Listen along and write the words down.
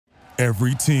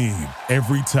Every team,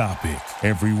 every topic,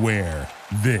 everywhere.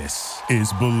 This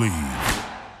is Believe.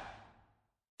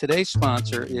 Today's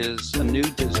sponsor is a new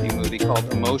Disney movie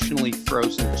called Emotionally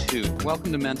Frozen 2.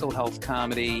 Welcome to Mental Health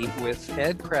Comedy with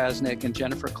Ed Krasnick and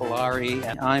Jennifer Kolari.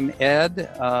 And I'm Ed.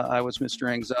 I was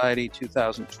Mr. Anxiety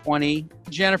 2020.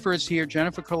 Jennifer is here.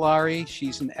 Jennifer Kolari.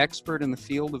 She's an expert in the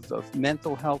field of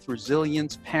mental health,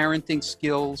 resilience, parenting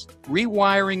skills,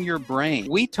 rewiring your brain.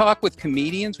 We talk with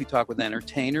comedians. We talk with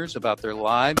entertainers about their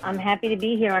lives. I'm happy to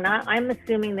be here, and I'm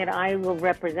assuming that I will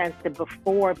represent the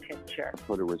before picture.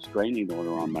 Put a restraining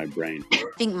order on my brain. I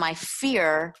think my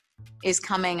fear is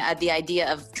coming at the idea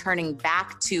of turning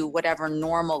back to whatever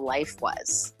normal life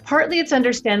was. Partly it's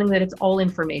understanding that it's all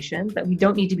information, that we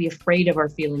don't need to be afraid of our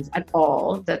feelings at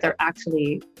all, that they're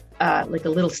actually like a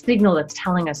little signal that's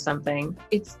telling us something.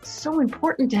 It's so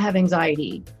important to have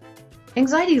anxiety.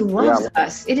 Anxiety loves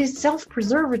us. It is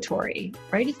self-preservatory,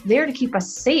 right? It's there to keep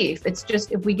us safe. It's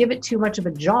just if we give it too much of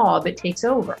a job, it takes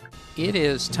over. It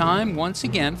is time once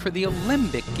again for the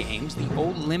Olympic Games, the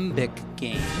Olympic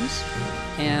Games.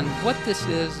 And what this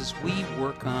is we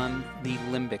work on the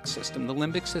limbic system. The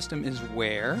limbic system is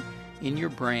where in your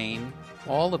brain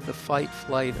all of the fight,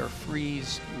 flight, or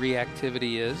freeze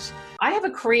reactivity is. I have a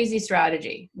crazy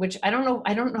strategy, which I don't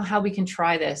know how we can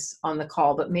try this on the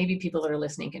call, but maybe people that are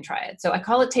listening can try it. So I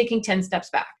call it taking 10 steps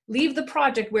back. Leave the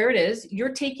project where it is.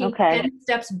 You're taking 10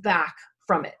 steps back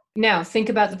from it. Now think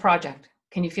about the project.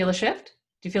 Can you feel a shift?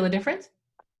 Do you feel a difference?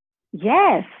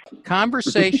 Yes.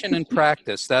 Conversation and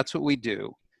practice. That's what we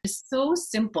do. It's so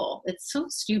simple. It's so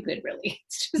stupid, really.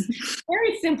 It's just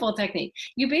very simple technique.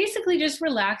 You basically just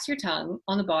relax your tongue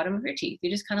on the bottom of your teeth. You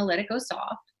just kind of let it go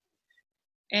soft.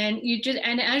 And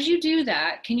as you do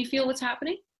that, can you feel what's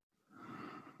happening?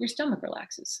 Your stomach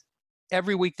relaxes.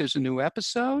 Every week there's a new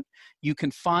episode. You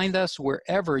can find us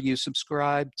wherever you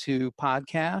subscribe to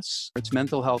podcasts. It's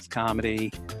Mental Health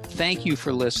Comedy. Thank you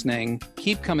for listening.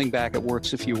 Keep coming back. It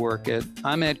works if you work it.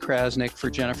 I'm Ed Krasnick for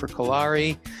Jennifer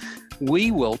Kolari.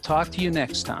 We will talk to you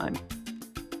next time.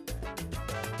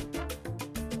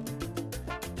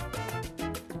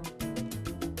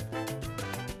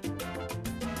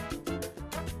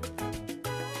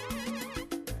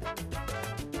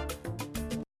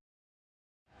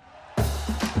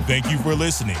 Thank you for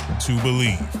listening to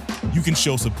Believe. You can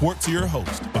show support to your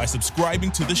host by subscribing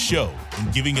to the show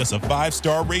and giving us a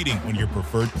 5-star rating on your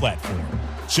preferred platform.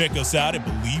 Check us out at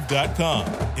Believe.com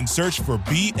and search for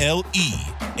BLEAV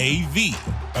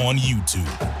on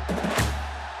YouTube.